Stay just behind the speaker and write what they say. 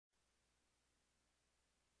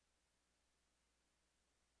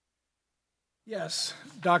Yes.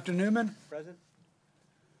 Dr. Newman? Present.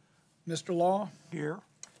 Mr. Law? Here.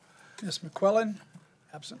 Ms. McQuillan?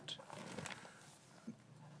 Absent.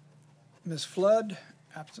 Ms. Flood?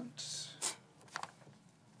 Absent.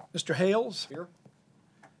 Mr. Hales? Here.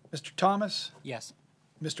 Mr. Thomas? Yes.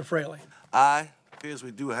 Mr. Fraley? Aye. Appears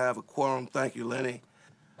we do have a quorum. Thank you, Lenny.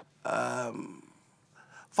 Following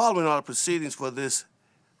all the proceedings for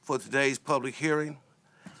today's public hearing,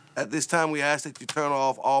 at this time we ask that you turn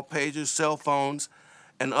off all pagers, cell phones,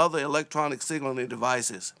 and other electronic signaling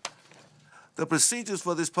devices. The procedures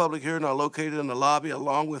for this public hearing are located in the lobby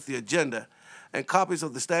along with the agenda and copies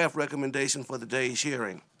of the staff recommendation for today's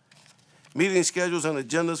hearing. Meeting schedules and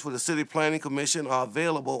agendas for the City Planning Commission are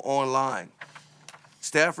available online.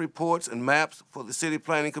 Staff reports and maps for the City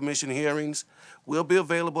Planning Commission hearings will be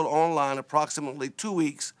available online approximately 2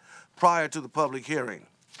 weeks prior to the public hearing.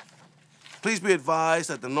 Please be advised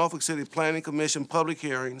that the Norfolk City Planning Commission public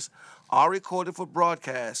hearings are recorded for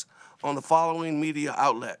broadcast on the following media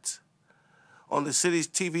outlets: on the city's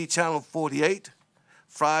TV channel 48,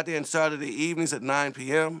 Friday and Saturday evenings at 9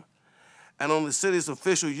 p.m., and on the city's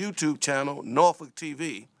official YouTube channel, Norfolk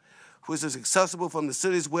TV, which is accessible from the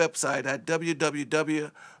city's website at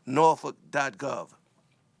www.norfolk.gov.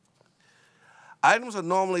 Items are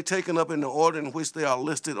normally taken up in the order in which they are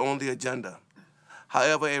listed on the agenda.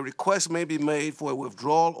 However, a request may be made for a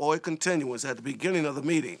withdrawal or a continuance at the beginning of the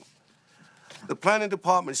meeting. The Planning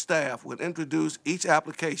Department staff will introduce each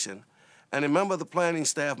application, and a member of the planning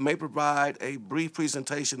staff may provide a brief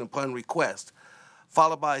presentation upon request,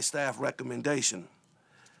 followed by a staff recommendation.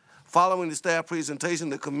 Following the staff presentation,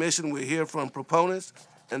 the commission will hear from proponents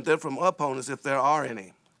and then from opponents if there are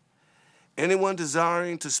any. Anyone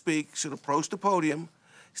desiring to speak should approach the podium,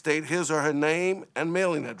 state his or her name and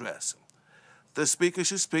mailing address. The speaker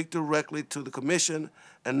should speak directly to the commission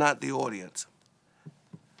and not the audience.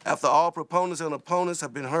 After all proponents and opponents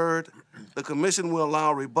have been heard, the commission will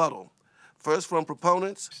allow rebuttal, first from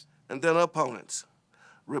proponents and then opponents.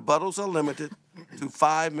 Rebuttals are limited to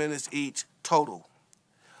 5 minutes each total.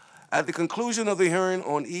 At the conclusion of the hearing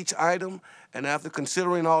on each item and after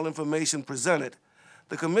considering all information presented,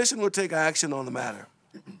 the commission will take action on the matter.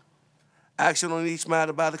 Action on each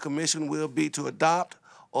matter by the commission will be to adopt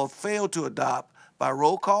or fail to adopt by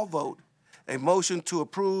roll call vote a motion to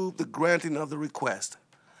approve the granting of the request.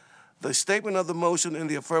 The statement of the motion in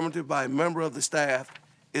the affirmative by a member of the staff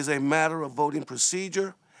is a matter of voting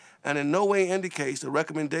procedure and in no way indicates the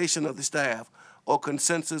recommendation of the staff or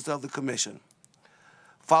consensus of the commission.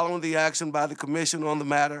 Following the action by the commission on the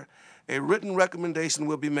matter, a written recommendation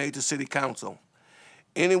will be made to City Council.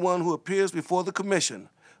 Anyone who appears before the commission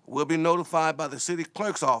will be notified by the City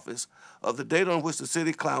Clerk's office of the date on which the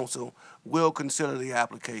City Council will consider the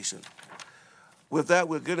application. With that,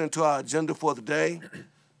 we'll get into our agenda for the day.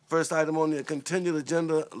 First item on the continued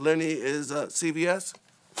agenda, Lenny, is CVS.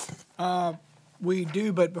 We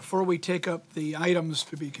do, but before we take up the items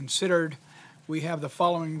to be considered, we have the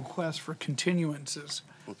following requests for continuances.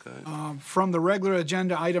 Okay. From the regular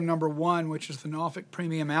agenda, item number 1, which is the Norfolk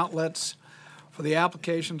Premium Outlets, for the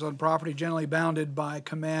applications on property generally bounded by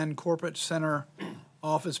Command Corporate Center,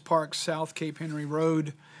 Office Park, South Cape Henry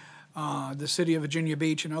Road, the City of Virginia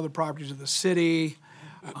Beach, and other properties of the city,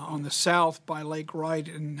 on the south by Lake Wright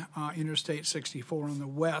and Interstate 64 on the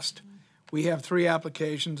west. We have 3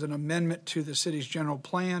 applications: an amendment to the city's general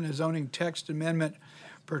plan, a zoning text amendment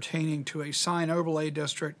pertaining to a sign overlay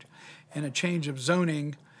district, and a change of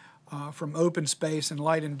zoning from open space and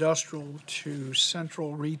light industrial to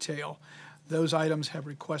central retail. Those items have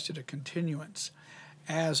requested a continuance,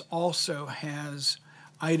 as also has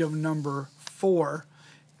item number 4,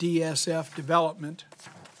 DSF Development,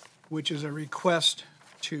 which is a request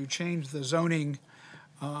to change the zoning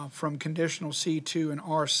from conditional C2 and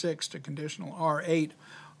R6 to conditional R8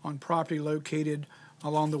 on property located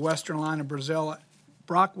along the western line of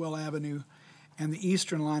Brockwell Avenue and the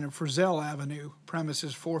eastern line of Frizzell Avenue,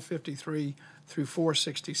 premises 453 through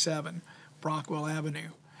 467, Brockwell Avenue,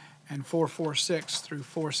 and 446 through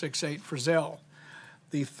 468, Frizzell.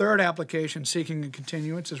 The third application seeking a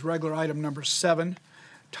continuance is regular item number 7,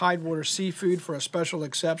 Tidewater Seafood, for a special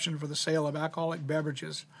exception for the sale of alcoholic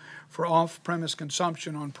beverages for off-premise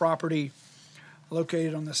consumption on property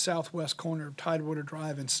located on the southwest corner of Tidewater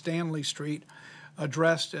Drive and Stanley Street,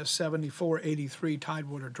 addressed as 7483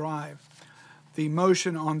 Tidewater Drive. The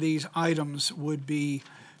motion on these items would be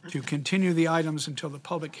to continue the items until the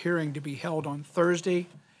public hearing to be held on Thursday,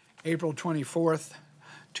 April 24th,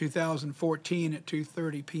 2014 at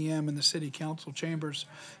 2:30 p.m. in the City Council Chambers,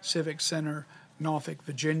 Civic Center, Norfolk,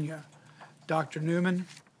 Virginia. Dr. Newman?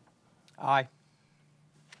 Aye.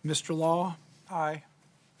 Mr. Law? Aye.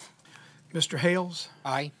 Mr. Hales,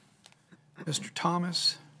 Aye. Mr.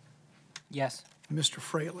 Thomas, Yes. and Mr.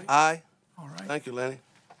 Fraley. Aye. All right. Thank you, Lenny.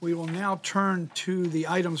 We will now turn to the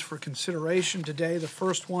items for consideration today. The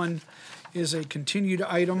first one is a continued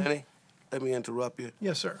item. Lenny, let me interrupt you.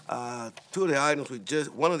 Yes, sir. One of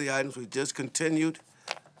the items we just continued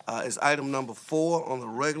is item number 4 on the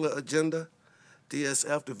regular agenda,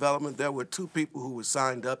 DSF Development. There were 2 people who were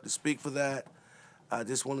signed up to speak for that. I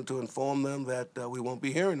just wanted to inform them that we won't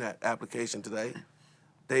be hearing that application today.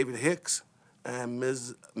 David Hicks and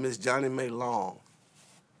Ms. Johnny Mae Long.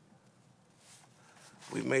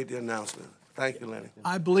 We made the announcement. Thank you, Lenny.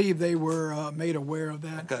 I believe they were made aware of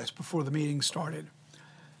that Okay. just before the meeting started.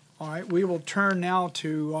 All right, we will turn now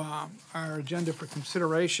to our agenda for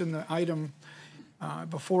consideration. The item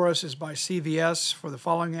before us is by CVS for the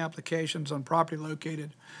following applications on property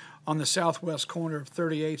located on the southwest corner of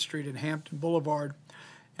 38th Street and Hampton Boulevard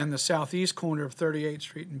and the southeast corner of 38th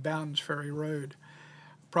Street and Bowden's Ferry Road.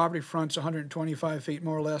 Property fronts 125 feet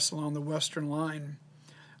more or less along the western line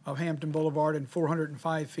of Hampton Boulevard and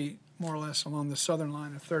 405 feet more or less along the southern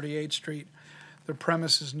line of 38th Street. The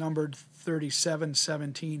premise is numbered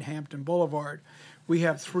 3717 Hampton Boulevard. We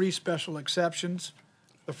have 3 special exceptions.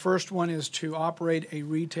 The first one is to operate a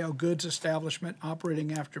retail goods establishment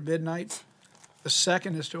operating after midnight. The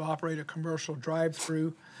second is to operate a commercial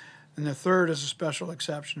drive-through. And the third is a special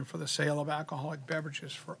exception for the sale of alcoholic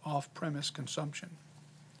beverages for off-premise consumption.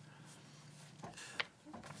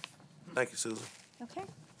 Thank you, Susan. Okay.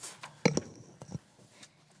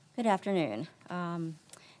 Good afternoon.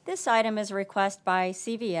 This item is a request by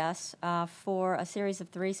CVS for a series of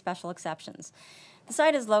 3 special exceptions. The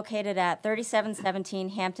site is located at 3717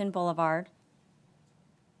 Hampton Boulevard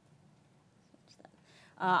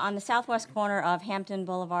on the southwest corner of Hampton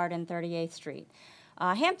Boulevard and 38th Street.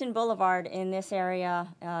 Hampton Boulevard in this area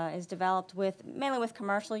is developed mainly with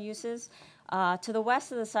commercial uses. To the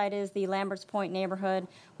west of the site is the Lamberts Point neighborhood,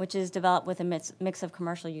 which is developed with a mix of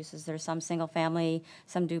commercial uses. There's some single-family,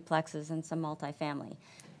 some duplexes, and some multifamily.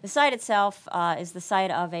 The site itself is the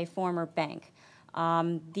site of a former bank.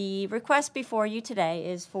 The request before you today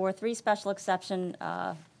is for 3 special exception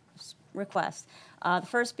requests. The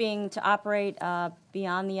first being to operate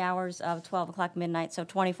beyond the hours of 12 o'clock midnight, so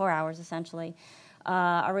 24 hours essentially.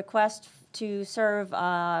 A request to serve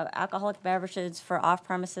alcoholic beverages for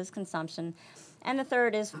off-premises consumption, and the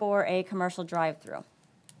third is for a commercial drive-through.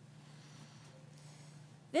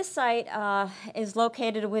 This site is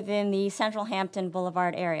located within the Central Hampton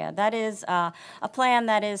Boulevard area. That is a plan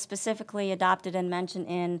that is specifically adopted and mentioned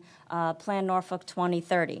in Plan Norfolk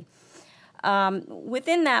 2030.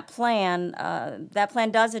 Within that plan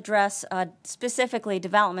does address specifically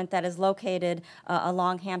development that is located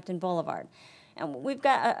along Hampton Boulevard. And we've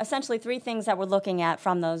got essentially 3 things that we're looking at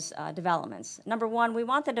from those developments. Number 1, we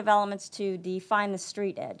want the developments to define the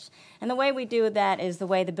street edge. And the way we do that is the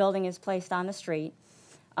way the building is placed on the street.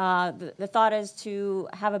 The thought is to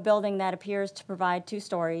have a building that appears to provide 2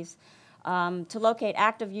 stories, to locate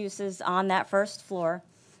active uses on that first floor,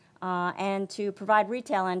 and to provide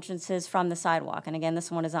retail entrances from the sidewalk. And again, this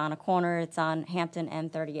one is on a corner. It's on Hampton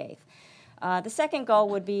and 38th. The second goal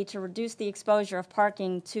would be to reduce the exposure of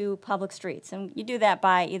parking to public streets. And you do that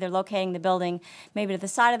by either locating the building maybe to the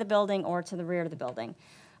side of the building or to the rear of the building.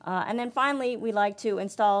 And then finally, we like to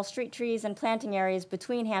install street trees and planting areas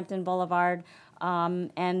between Hampton Boulevard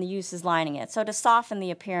and the uses lining it, so to soften the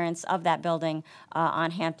appearance of that building on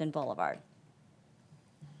Hampton Boulevard.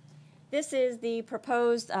 This is the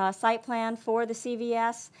proposed site plan for the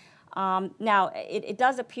CVS. Now, it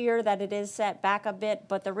does appear that it is set back a bit,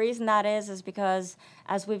 but the reason that is because,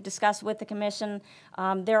 as we've discussed with the Commission,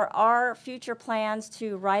 there are future plans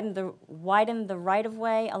to widen the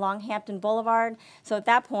right-of-way along Hampton Boulevard. So at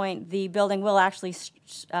that point, the building will actually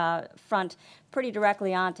front pretty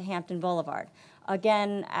directly onto Hampton Boulevard.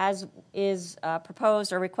 Again, as is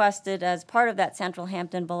proposed or requested as part of that Central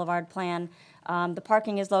Hampton Boulevard plan, the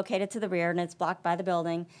parking is located to the rear and it's blocked by the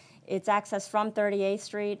building. It's accessed from 38th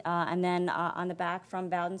Street and then on the back from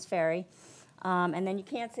Bowden's Ferry. And then you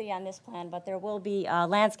can't see on this plan, but there will be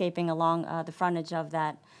landscaping along the frontage of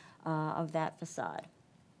that facade.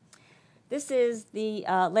 This is the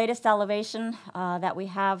latest elevation that we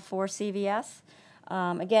have for CVS.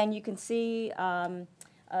 Again, you can see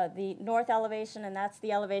the north elevation, and that's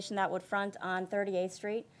the elevation that would front on 38th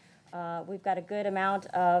Street. We've got a good amount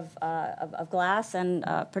of glass and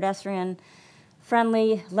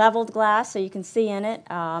pedestrian-friendly leveled glass, so you can see in it.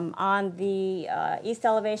 On the east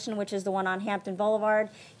elevation, which is the one on Hampton Boulevard,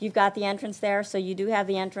 you've got the entrance there, so you do have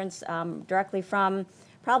the entrance directly from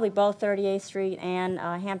probably both 38th Street and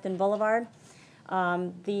Hampton Boulevard.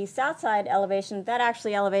 The south side elevation, that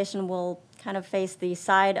actually elevation will kind of face the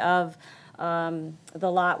side of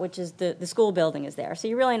the lot, which is the school building is there. So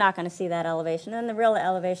you're really not going to see that elevation. And the real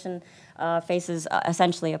elevation faces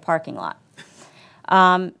essentially a parking lot.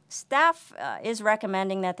 Staff is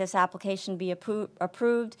recommending that this application be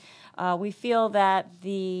approved. We feel that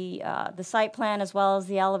the site plan as well as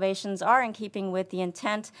the elevations are in keeping with the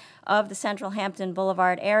intent of the Central Hampton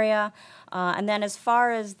Boulevard area. And then as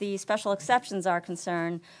far as the special exceptions are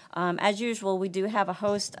concerned, as usual, we do have a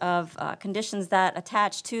host of conditions that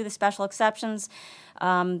attach to the special exceptions.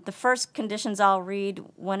 The first conditions I'll read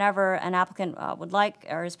whenever an applicant would like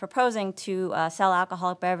or is proposing to sell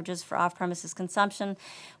alcoholic beverages for off-premises consumption.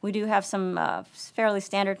 We do have some fairly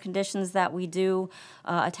standard conditions that we do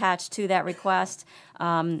attach to that request.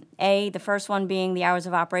 The first one being the hours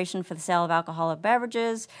of operation for the sale of alcoholic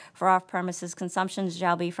beverages for off-premises consumption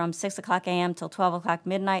shall be from 6 o'clock a.m. till 12 o'clock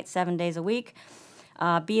midnight, 7 days a week.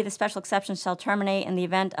 B, the special exception shall terminate in the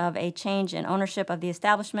event of a change in ownership of the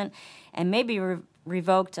establishment and may be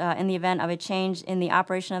revoked in the event of a change in the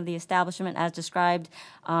operation of the establishment as described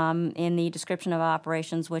in the description of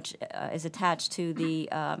operations, which is attached to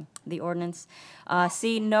the ordinance.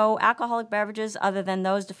 C, no alcoholic beverages other than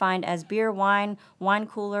those defined as beer, wine, wine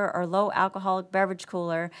cooler, or low alcoholic beverage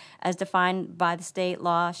cooler as defined by the state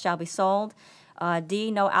law shall be sold. D,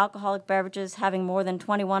 no alcoholic beverages having more than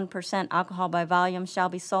 21% alcohol by volume shall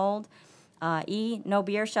be sold. E, no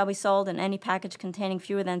beer shall be sold in any package containing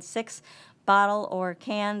fewer than 6 bottle or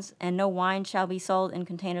cans, and no wine shall be sold in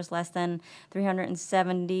containers less than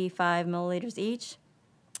 375 milliliters each.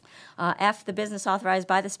 F, the business authorized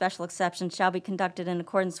by the special exception shall be conducted in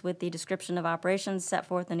accordance with the description of operations set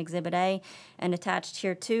forth in Exhibit A and attached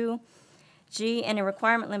hereto. G, any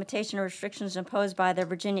requirement, limitation, or restrictions imposed by the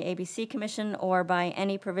Virginia ABC Commission or by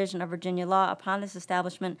any provision of Virginia law upon this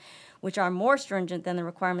establishment which are more stringent than the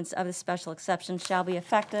requirements of the special exception shall be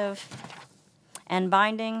effective and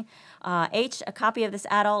binding. H, a copy of this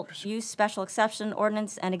adult use special exception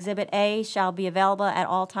ordinance and Exhibit A shall be available at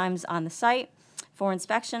all times on the site for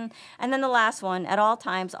inspection. And then the last one, at all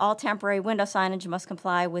times, all temporary window signage must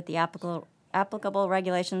comply with the applicable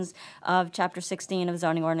regulations of Chapter 16 of the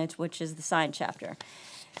zoning ordinance, which is the sign chapter.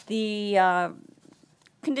 The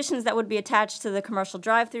conditions that would be attached to the commercial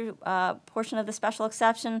drive-through portion of the special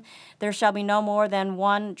exception, there shall be no more than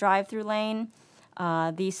one drive-through lane.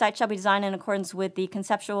 The site shall be designed in accordance with the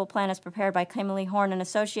conceptual plan as prepared by Kimley Horn and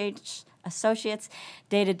Associates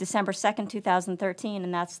dated December 2nd, 2013,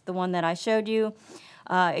 and that's the one that I showed you.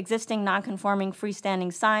 Existing nonconforming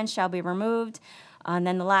freestanding signs shall be removed. And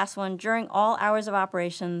then the last one, during all hours of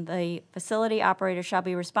operation, the facility operator shall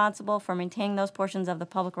be responsible for maintaining those portions of the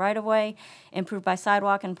public right-of-way, improved by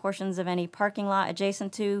sidewalk and portions of any parking lot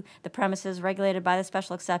adjacent to the premises regulated by the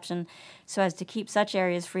special exception, so as to keep such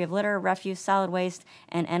areas free of litter, refuse, solid waste,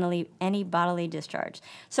 and any bodily discharge.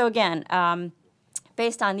 So again,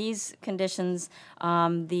 based on these conditions,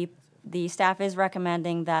 the staff is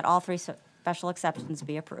recommending that all three special exceptions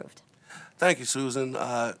be approved. Thank you, Susan.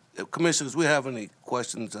 Commissioners, we have any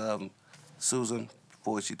questions, Susan,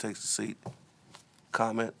 before she takes the seat?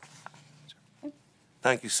 Comment?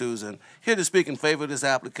 Thank you, Susan. Here to speak in favor of this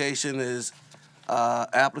application is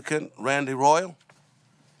applicant Randy Royal.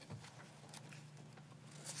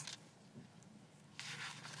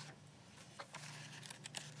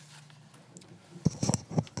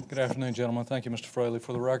 Good afternoon, gentlemen. Thank you, Mr. Fraley.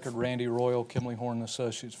 For the record, Randy Royal, Kimley Horn and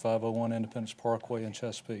Associates, 501 Independence Parkway in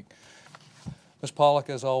Chesapeake. Ms. Pollock,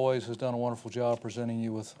 as always, has done a wonderful job presenting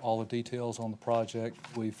you with all the details on the project.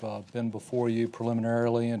 We've been before you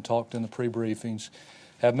preliminarily and talked in the pre-briefings.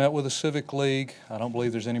 Have met with the Civic League. I don't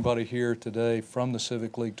believe there's anybody here today from the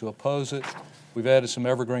Civic League to oppose it. We've added some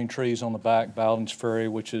evergreen trees on the back, Bowden's Ferry,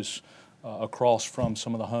 which is across from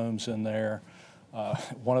some of the homes in there.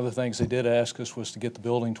 One of the things they did ask us was to get the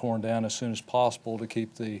building torn down as soon as possible to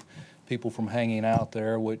keep the people from hanging out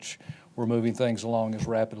there, which we're moving things along as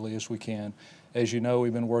rapidly as we can. As you know,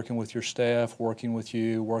 we've been working with your staff, working with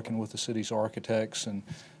you, working with the city's architects, and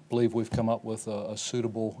believe we've come up with a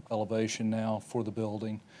suitable elevation now for the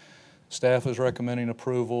building. Staff is recommending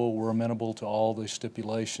approval. We're amenable to all the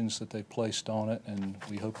stipulations that they've placed on it, and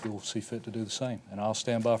we hope you'll see fit to do the same. And I'll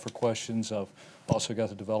stand by for questions. I've also got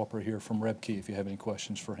the developer here from Rebke if you have any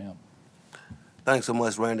questions for him. Thanks so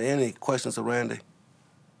much, Randy. Any questions of Randy?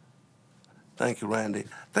 Thank you, Randy.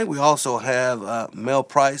 I think we also have Mel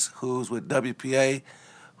Price, who's with WPA,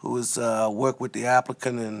 who has worked with the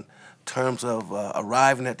applicant in terms of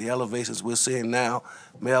arriving at the elevations we're seeing now.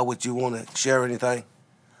 Mel, would you want to share anything?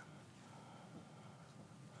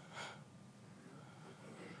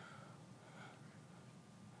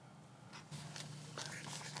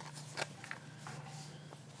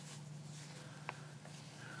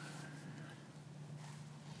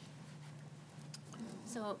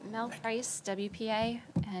 So Mel Price, WPA,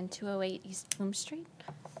 and 208 East Bloom Street.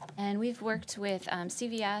 And we've worked with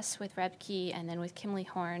CVS, with Rebke, and then with Kimley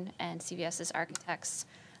Horn and CVS's architects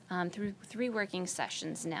through 3 working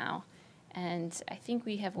sessions now. And I think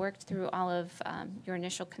we have worked through all of your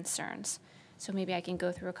initial concerns. So maybe I can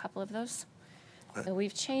go through a couple of those. So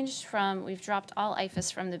we've dropped all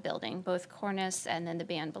IFAS from the building, both cornice and then the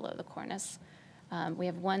band below the cornice. We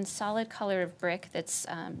have one solid color of brick that's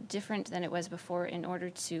different than it was before in order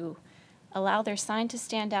to allow their sign to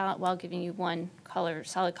stand out while giving you one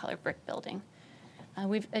solid color brick building.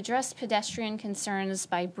 We've addressed pedestrian concerns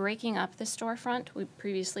by breaking up the storefront.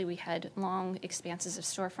 Previously we had long expanses of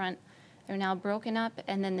storefront. They're now broken up,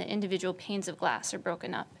 and then the individual panes of glass are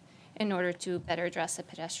broken up in order to better address a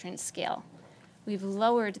pedestrian scale. We've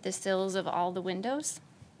lowered the sills of all the windows,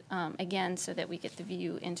 again, so that we get the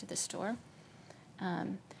view into the store.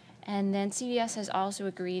 And then CVS has also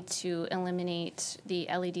agreed to eliminate the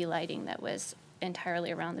LED lighting that was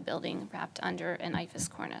entirely around the building, wrapped under an IFAS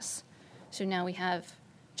cornice. So now we have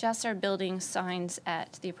just our building signs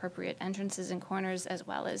at the appropriate entrances and corners, as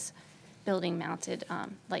well as building-mounted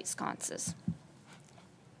light sconces.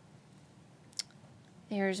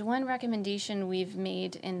 There's one recommendation we've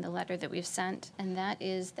made in the letter that we've sent, and that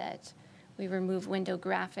is that we remove window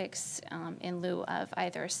graphics in lieu of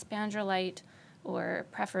either spandrelite or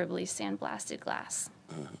preferably sandblasted glass,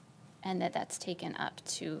 and that's taken up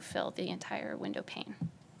to fill the entire window pane.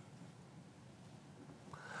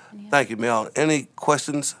 Thank you, Mel. Any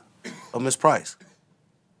questions of Ms. Price?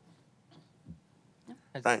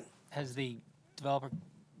 Has the developer,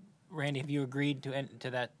 Randy, have you agreed to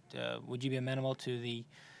that? Would you be amenable to the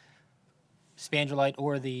spandrelite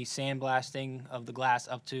or the sandblasting of the glass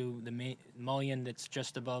up to the mullion that's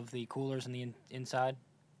just above the coolers on the inside?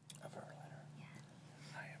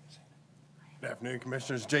 Good afternoon,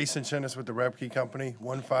 Commissioners. Jason Chennis with the Rebke Company,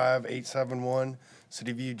 15871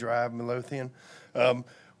 City View Drive, Midlothian.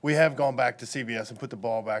 We have gone back to CVS and put the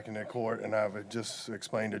ball back in their court, and I've just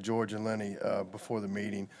explained to George and Lenny before the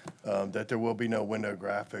meeting that there will be no window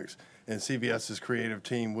graphics, and CVS's creative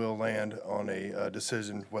team will land on a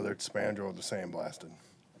decision whether it's spandrel or the sandblasted.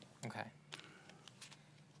 Okay.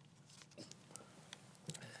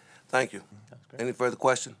 Thank you. Any further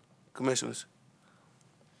question, Commissioners?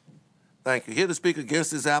 Thank you. Here to speak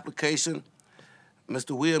against this application,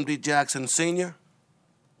 Mr. William D. Jackson, Sr.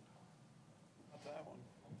 Not that one.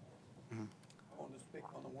 I want to speak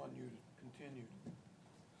on the one you continued.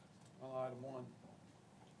 On item 1.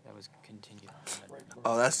 That was continued.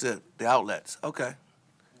 Oh, that's it, the outlets. Okay,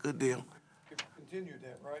 good deal. Continued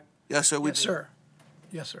that, right? Yes, sir, we Yes, did. sir.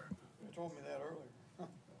 Yes, sir. You told me that earlier.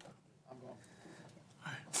 I'm going.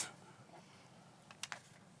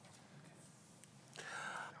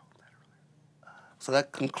 So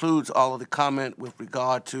that concludes all of the comment with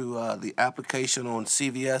regard to the application on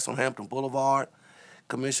CVS on Hampton Boulevard.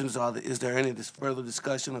 Commissioners, is there any further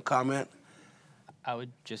discussion or comment? I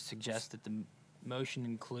would just suggest that the motion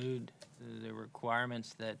include the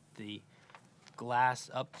requirements that the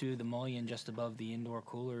glass up to the mullion just above the indoor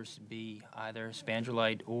coolers be either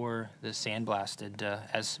spandrelite or the sandblasted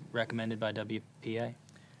as recommended by WPA.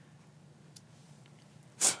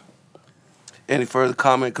 Any further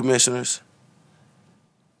comment, Commissioners?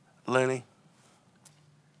 Lenny?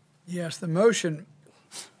 Yes, the motion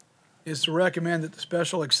is to recommend that the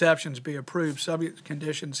special exceptions be approved, subject to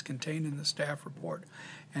conditions contained in the staff report,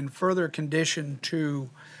 and further condition to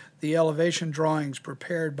the elevation drawings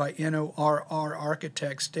prepared by NORR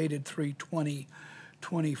Architects dated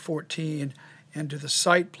 3/20/2014, and to the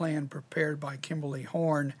site plan prepared by Kimberly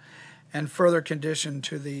Horn, and further condition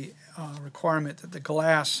to the requirement that the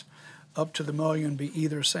glass up to the mullion be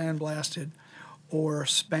either sandblasted or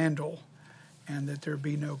spandrel, and that there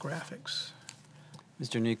be no graphics.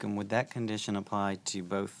 Mr. Newcomb, would that condition apply to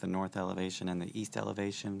both the north elevation and the east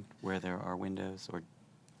elevation where there are windows, or?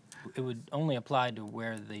 It would only apply to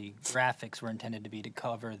where the graphics were intended to be to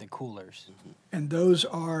cover the coolers. And those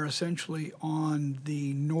are essentially on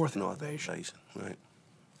the north elevation. Right.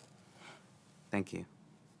 Thank you.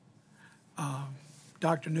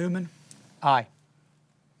 Dr. Newman? Aye.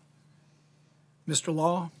 Mr.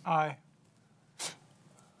 Law? Aye.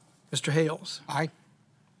 Mr. Hales? Aye.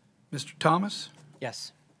 Mr. Thomas?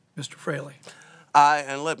 Yes. Mr. Fraley? Aye,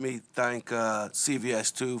 and let me thank CVS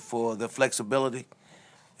too for the flexibility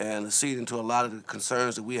and acceding to a lot of the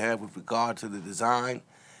concerns that we have with regard to the design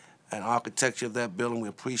and architecture of that building. We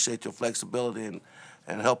appreciate your flexibility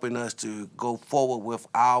and helping us to go forward with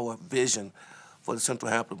our vision for the Central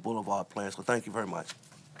Hampton Boulevard plan. So thank you very much.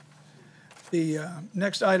 The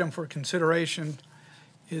next item for consideration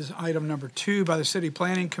is item number 2 by the City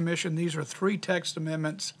Planning Commission. These are 3 text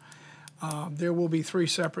amendments. There will be 3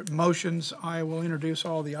 separate motions. I will introduce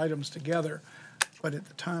all the items together, but at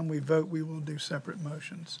the time we vote, we will do separate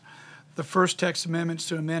motions. The first text amendment is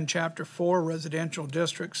to amend Chapter 4, Residential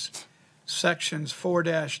Districts, Sections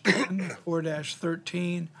 4-10,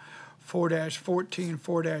 4-13, 4-14,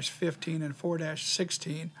 4-15, and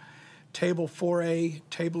 4-16, Table 4A,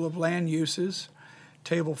 Table of Land Uses,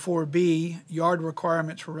 Table 4B, Yard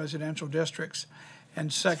Requirements for Residential Districts,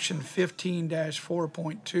 and Section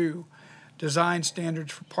 15-4.2, Design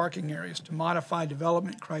Standards for Parking Areas, to modify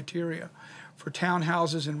development criteria for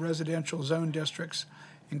townhouses in residential zone districts,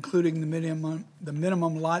 including the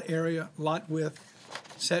minimum lot area, lot width,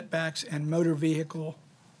 setbacks, and motor vehicle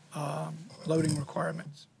loading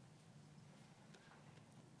requirements.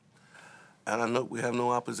 And I note we have no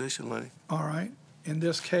opposition, Lenny. All right. In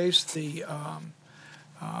this case, the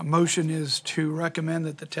motion is to recommend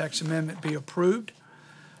that the text amendment be approved.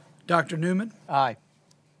 Dr. Newman? Aye.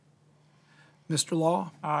 Mr.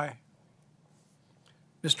 Law? Aye.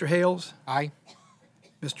 Mr. Hales? Aye.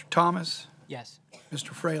 Mr. Thomas? Yes. Mr.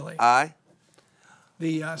 Fraley? Aye.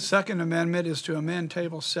 The second amendment is to amend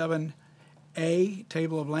Table 7A,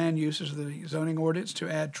 Table of Land Uses of the zoning ordinance, to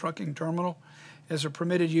add trucking terminal as a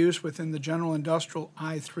permitted use within the general industrial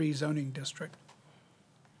I-3 zoning district.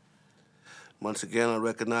 Once again, I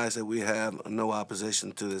recognize that we have no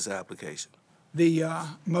opposition to this application. The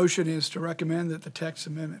motion is to recommend that the text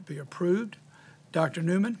amendment be approved. Dr.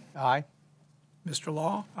 Newman? Aye. Mr.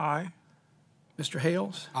 Law? Aye. Mr.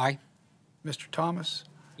 Hales? Aye. Mr. Thomas?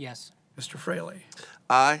 Yes. Mr. Fraley?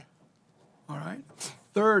 Aye. All right.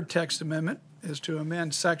 Third text amendment is to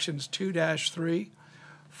amend Sections 2-3,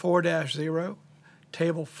 4-0,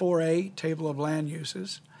 Table 4A, Table of Land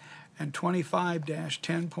Uses, and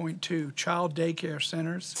 25-10.2, Child Daycare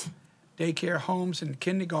Centers, Daycare Homes, and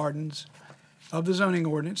Kindergartens of the zoning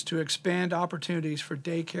ordinance to expand opportunities for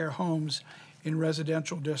daycare homes in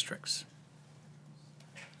residential districts.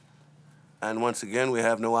 And once again, we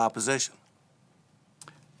have no opposition.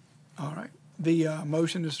 All right. The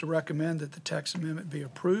motion is to recommend that the text amendment be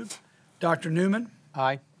approved. Dr. Newman?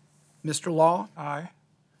 Aye. Mr. Law? Aye.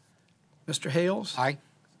 Mr. Hales? Aye.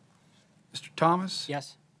 Mr. Thomas?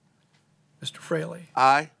 Yes. Mr. Fraley?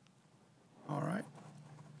 Aye. All right.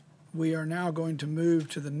 We are now going to move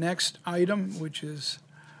to the next item, which is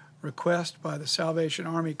request by the Salvation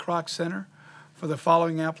Army Kroc Center for the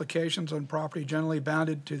following applications on property generally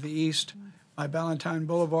bounded to the east by Ballantyne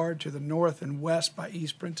Boulevard, to the north and west by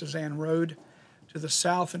East Princess Anne Road, to the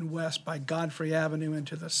south and west by Godfrey Avenue, and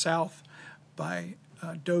to the south by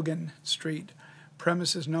Dogan Street.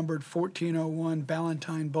 Premises numbered 1401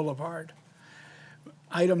 Ballantyne Boulevard.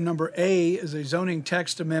 Item number A is a zoning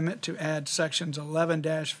text amendment to add sections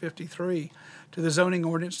 11-53 to the zoning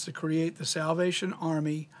ordinance to create the Salvation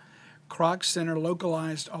Army Kroc Center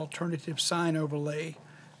Localized Alternative Sign Overlay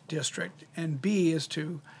District. And B is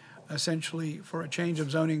to essentially, for a change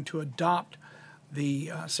of zoning, to adopt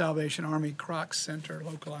the Salvation Army Kroc Center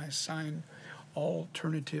Localized Sign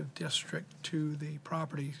Alternative District to the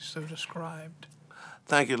property so described.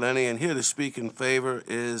 Thank you, Lenny. And here to speak in favor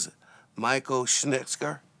is Michael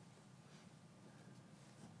Schnitzker.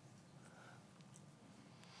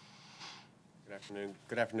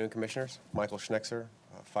 Good afternoon, Commissioners. Michael Schnitzker,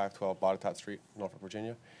 512 Botetourt Street, Norfolk,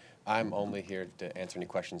 Virginia. I'm only here to answer any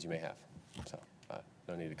questions you may have, so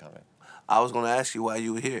no need to comment. I was going to ask you why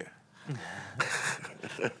you were here.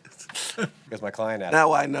 Because my client asked.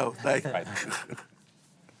 Now I know. Thank you. Right.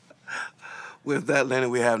 With that, Lenny,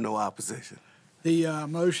 we have no opposition. The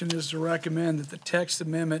motion is to recommend that the text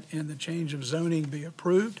amendment and the change of zoning be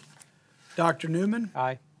approved. Dr. Newman?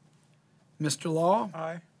 Aye. Mr. Law?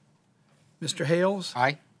 Aye. Mr. Hales?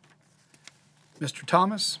 Aye. Mr.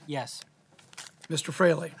 Thomas? Yes. Mr.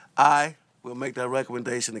 Fraley? Aye. We'll make that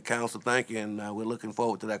recommendation to council. Thank you, and we're looking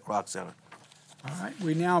forward to that Kroc Center. All right,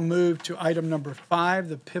 we now move to item number 5,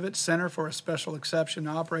 the Pivot Center for a special exception to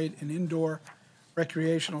operate an indoor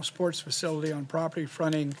recreational sports facility on property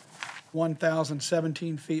fronting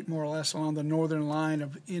 1,017 feet more or less along the northern line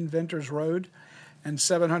of Inventors Road and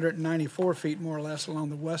 794 feet more or less along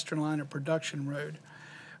the western line of Production Road.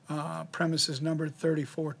 Premises numbered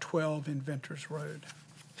 3412 Inventors Road.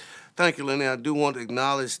 Thank you, Lenny. I do want to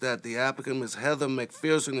acknowledge that the applicant, Ms. Heather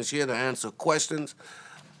McPherson, is here to answer questions,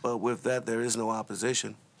 but with that, there is no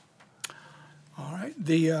opposition. All right,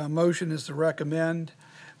 the motion is to recommend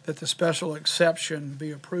that the special exception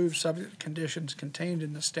be approved subject to conditions contained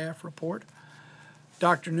in the staff report.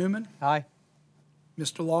 Dr. Newman? Aye.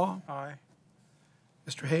 Mr. Law? Aye.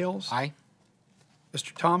 Mr. Hales? Aye.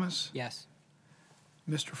 Mr. Thomas? Yes.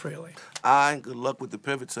 Mr. Fraley. Aye. Good luck with the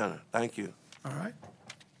Pivot Center. Thank you. All right.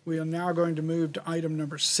 We are now going to move to item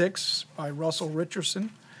number 6 by Russell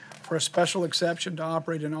Richardson for a special exception to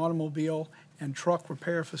operate an automobile and truck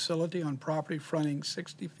repair facility on property fronting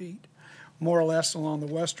 60 feet, more or less along the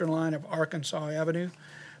western line of Arkansas Avenue,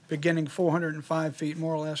 beginning 405 feet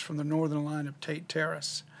more or less from the northern line of Tate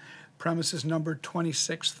Terrace. Premises number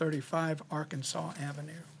 2635 Arkansas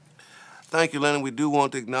Avenue. Thank you, Lennon. We do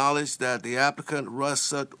want to acknowledge that the applicant,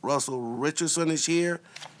 Russell Richardson, is here,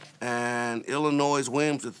 and Illinois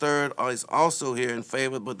Williams III is also here in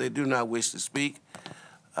favor, but they do not wish to speak.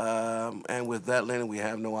 And with that, Lennon, we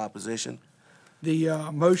have no opposition. The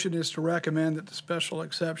motion is to recommend that the special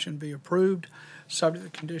exception be approved, subject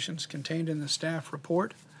to conditions contained in the staff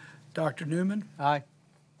report. Dr. Newman? Aye.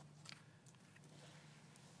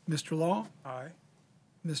 Mr. Law? Aye.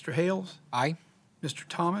 Mr. Hales? Aye. Mr.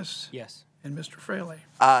 Thomas? Yes. And Mr. Fraley?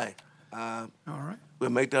 Aye. All right.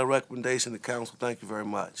 We'll make that recommendation to council. Thank you very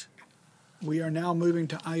much. We are now moving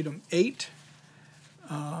to item 8,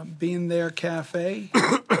 Being There Cafe,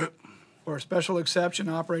 for a special exception,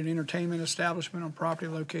 operate an entertainment establishment on property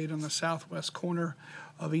located on the southwest corner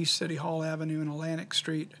of East City Hall Avenue and Atlantic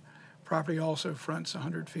Street. Property also fronts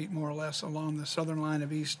 100 feet more or less along the southern line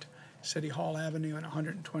of East City Hall Avenue and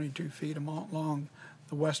 122 feet along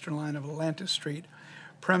the western line of Atlantic Street.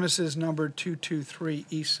 Premises number 223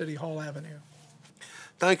 East City Hall Avenue.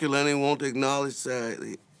 Thank you, Lenny. We want to acknowledge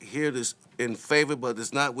here this in favor but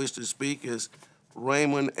does not wish to speak is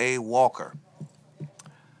Raymond A. Walker.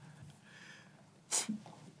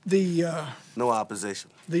 No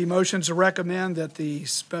opposition. The motion to recommend that the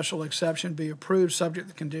special exception be approved, subject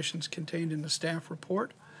to the conditions contained in the staff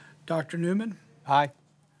report. Dr. Newman? Aye.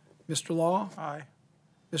 Mr. Law? Aye.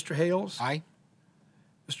 Mr. Hales? Aye.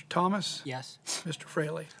 Mr. Thomas? Yes. Mr.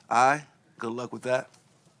 Fraley? Aye. Good luck with that.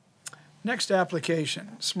 Next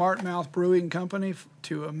application, Smart Mouth Brewing Company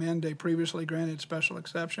to amend a previously granted special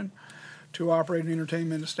exception to operate an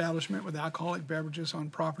entertainment establishment with alcoholic beverages on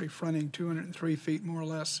property fronting 203 feet more or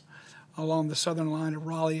less along the southern line of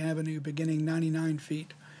Raleigh Avenue, beginning 99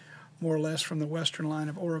 feet more or less from the western line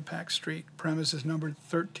of Orapax Street. Premises number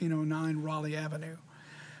 1309 Raleigh Avenue.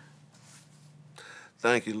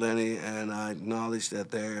 Thank you, Lenny, and I acknowledge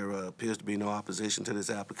that there appears to be no opposition to this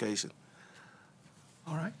application.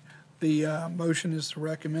 All right. The motion is to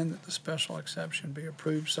recommend that the special exception be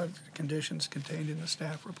approved, subject to conditions contained in the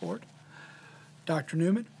staff report. Dr.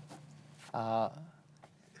 Newman?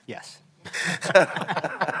 Yes.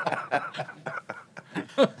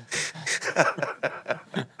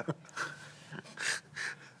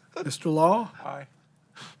 Mr. Law? Aye.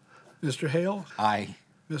 Mr. Hale? Aye.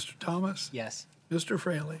 Mr. Thomas? Yes. Mr.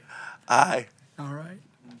 Fraley? Aye. All right.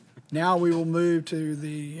 Now we will move to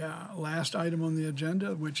the last item on the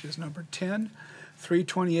agenda, which is number 10,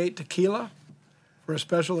 328 Tequila, for a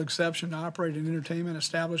special exception to operate an entertainment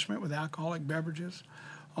establishment with alcoholic beverages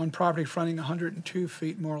on property fronting 102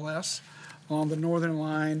 feet more or less along the northern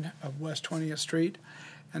line of West 20th Street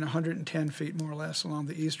and 110 feet more or less along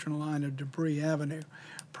the eastern line of Debris Avenue.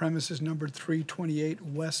 Premises number 328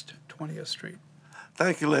 West 20th Street.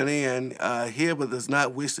 Thank you, Lenny. And here but does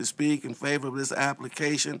not wish to speak in favor of this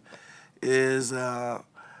application is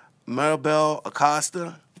Maribel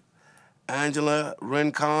Acosta, Angela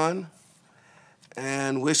Rincon,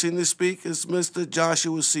 and wishing to speak is Mr.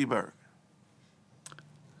 Joshua Seberg.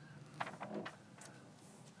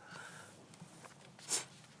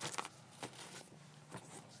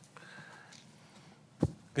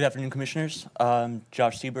 Good afternoon, Commissioners.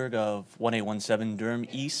 Josh Seberg of 1817 Durham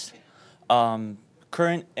East.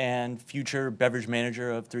 Current and future beverage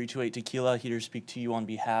manager of 328 Tequila, here to speak to you on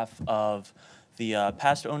behalf of the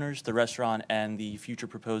past owners, the restaurant, and the future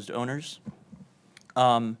proposed owners.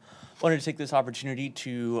 Wanted to take this opportunity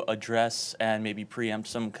to address and maybe preempt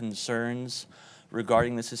some concerns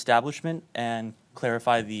regarding this establishment and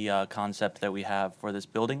clarify the concept that we have for this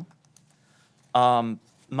building.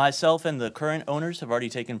 Myself and the current owners have already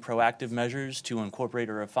taken proactive measures to incorporate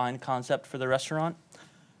a refined concept for the restaurant.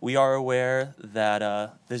 We are aware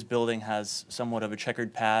that this building has somewhat of a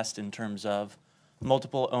checkered past in terms of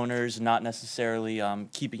multiple owners not necessarily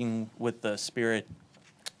keeping with the spirit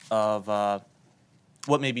of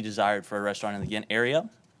what may be desired for a restaurant in the Ghent area.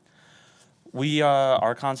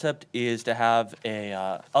 Our concept is to have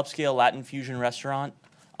a upscale Latin fusion restaurant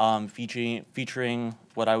featuring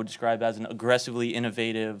what I would describe as an aggressively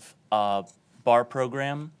innovative bar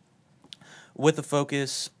program with a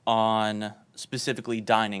focus on specifically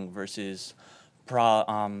dining versus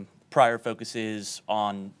prior focuses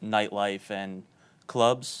on nightlife and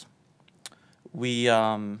clubs. We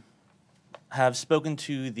have spoken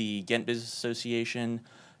to the Ghent Business Association,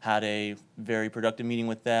 had a very productive meeting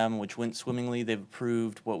with them, which went swimmingly. They've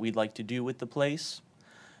approved what we'd like to do with the place.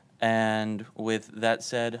 And with that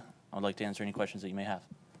said, I'd like to answer any questions that you may have.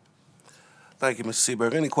 Thank you, Mr.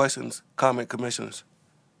 Seaberg. Any questions, comment, commissioners?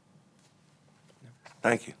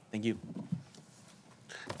 Thank you. Thank you.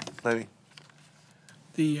 Lady?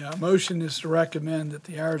 The motion is to recommend that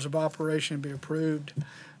the hours of operation be approved,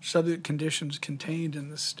 subject conditions contained in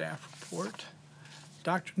the staff report.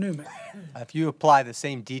 Dr. Newman. If you apply the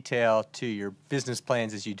same detail to your business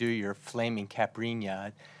plans as you do your flaming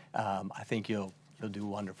Caprina, I think you'll do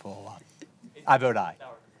wonderful. I vote aye.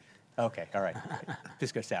 Okay, all right.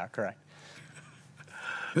 Pisco sour, correct.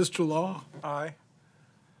 Mr. Law? Aye.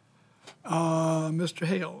 Mr.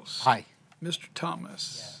 Hales? Aye. Mr.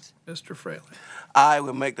 Thomas? Mr. Fraley? I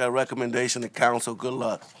will make that recommendation to council. Good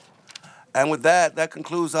luck. And with that, that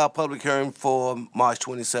concludes our public hearing for March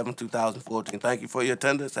 27, 2014. Thank you for your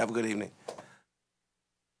attendance. Have a good evening.